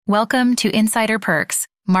Welcome to Insider Perks,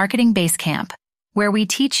 Marketing Basecamp, where we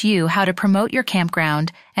teach you how to promote your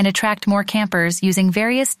campground and attract more campers using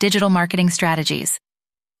various digital marketing strategies.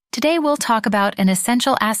 Today we'll talk about an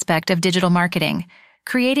essential aspect of digital marketing,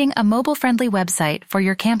 creating a mobile-friendly website for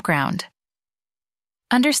your campground.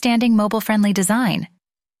 Understanding mobile-friendly design.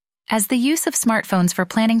 As the use of smartphones for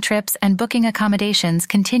planning trips and booking accommodations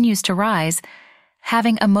continues to rise,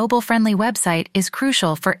 having a mobile-friendly website is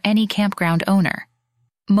crucial for any campground owner.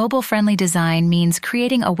 Mobile-friendly design means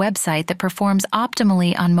creating a website that performs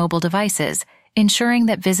optimally on mobile devices, ensuring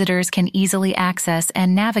that visitors can easily access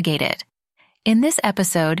and navigate it. In this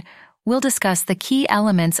episode, we'll discuss the key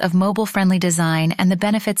elements of mobile-friendly design and the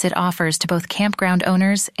benefits it offers to both campground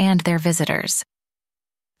owners and their visitors.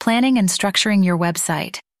 Planning and structuring your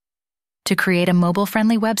website. To create a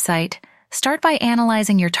mobile-friendly website, start by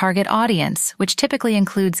analyzing your target audience, which typically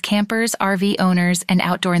includes campers, RV owners, and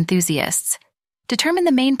outdoor enthusiasts. Determine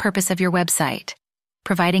the main purpose of your website: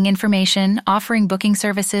 providing information, offering booking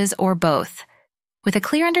services, or both. With a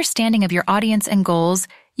clear understanding of your audience and goals,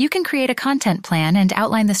 you can create a content plan and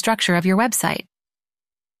outline the structure of your website.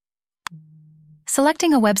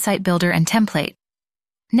 Selecting a website builder and template.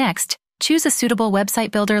 Next, choose a suitable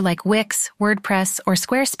website builder like Wix, WordPress, or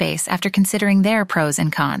Squarespace after considering their pros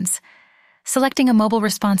and cons. Selecting a mobile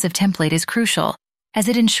responsive template is crucial, as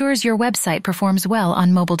it ensures your website performs well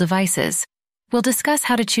on mobile devices. We'll discuss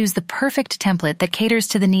how to choose the perfect template that caters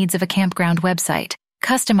to the needs of a campground website,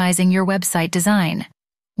 customizing your website design.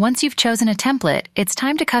 Once you've chosen a template, it's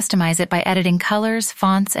time to customize it by editing colors,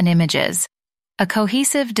 fonts, and images. A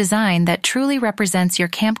cohesive design that truly represents your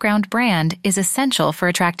campground brand is essential for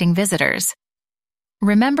attracting visitors.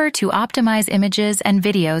 Remember to optimize images and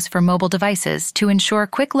videos for mobile devices to ensure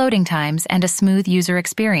quick loading times and a smooth user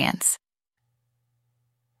experience.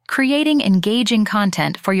 Creating engaging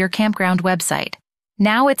content for your campground website.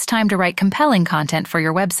 Now it's time to write compelling content for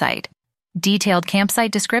your website. Detailed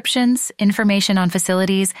campsite descriptions, information on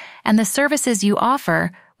facilities, and the services you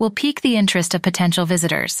offer will pique the interest of potential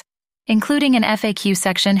visitors. Including an FAQ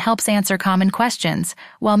section helps answer common questions,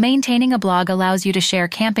 while maintaining a blog allows you to share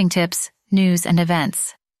camping tips, news, and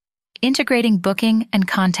events. Integrating booking and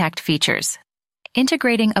contact features.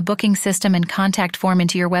 Integrating a booking system and contact form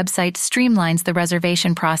into your website streamlines the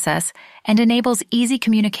reservation process and enables easy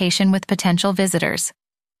communication with potential visitors.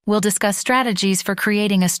 We'll discuss strategies for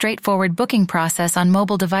creating a straightforward booking process on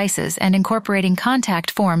mobile devices and incorporating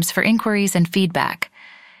contact forms for inquiries and feedback.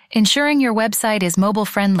 Ensuring your website is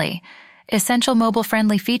mobile-friendly. Essential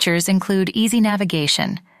mobile-friendly features include easy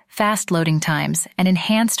navigation, fast loading times, and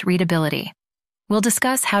enhanced readability. We'll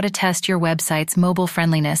discuss how to test your website's mobile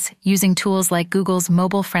friendliness using tools like Google's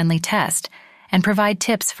Mobile Friendly Test and provide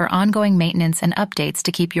tips for ongoing maintenance and updates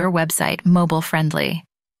to keep your website mobile friendly.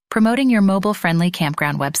 Promoting your mobile-friendly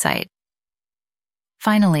campground website.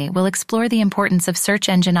 Finally, we'll explore the importance of search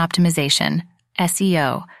engine optimization,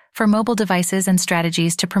 SEO, for mobile devices and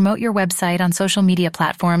strategies to promote your website on social media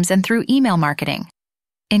platforms and through email marketing.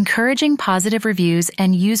 Encouraging positive reviews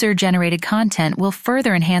and user-generated content will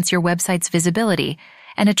further enhance your website's visibility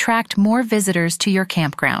and attract more visitors to your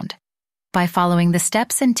campground. By following the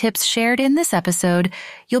steps and tips shared in this episode,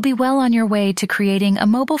 you'll be well on your way to creating a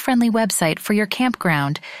mobile-friendly website for your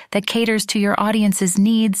campground that caters to your audience's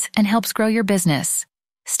needs and helps grow your business.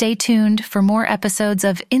 Stay tuned for more episodes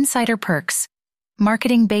of Insider Perks,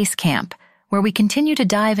 Marketing Basecamp, where we continue to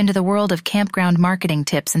dive into the world of campground marketing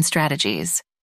tips and strategies.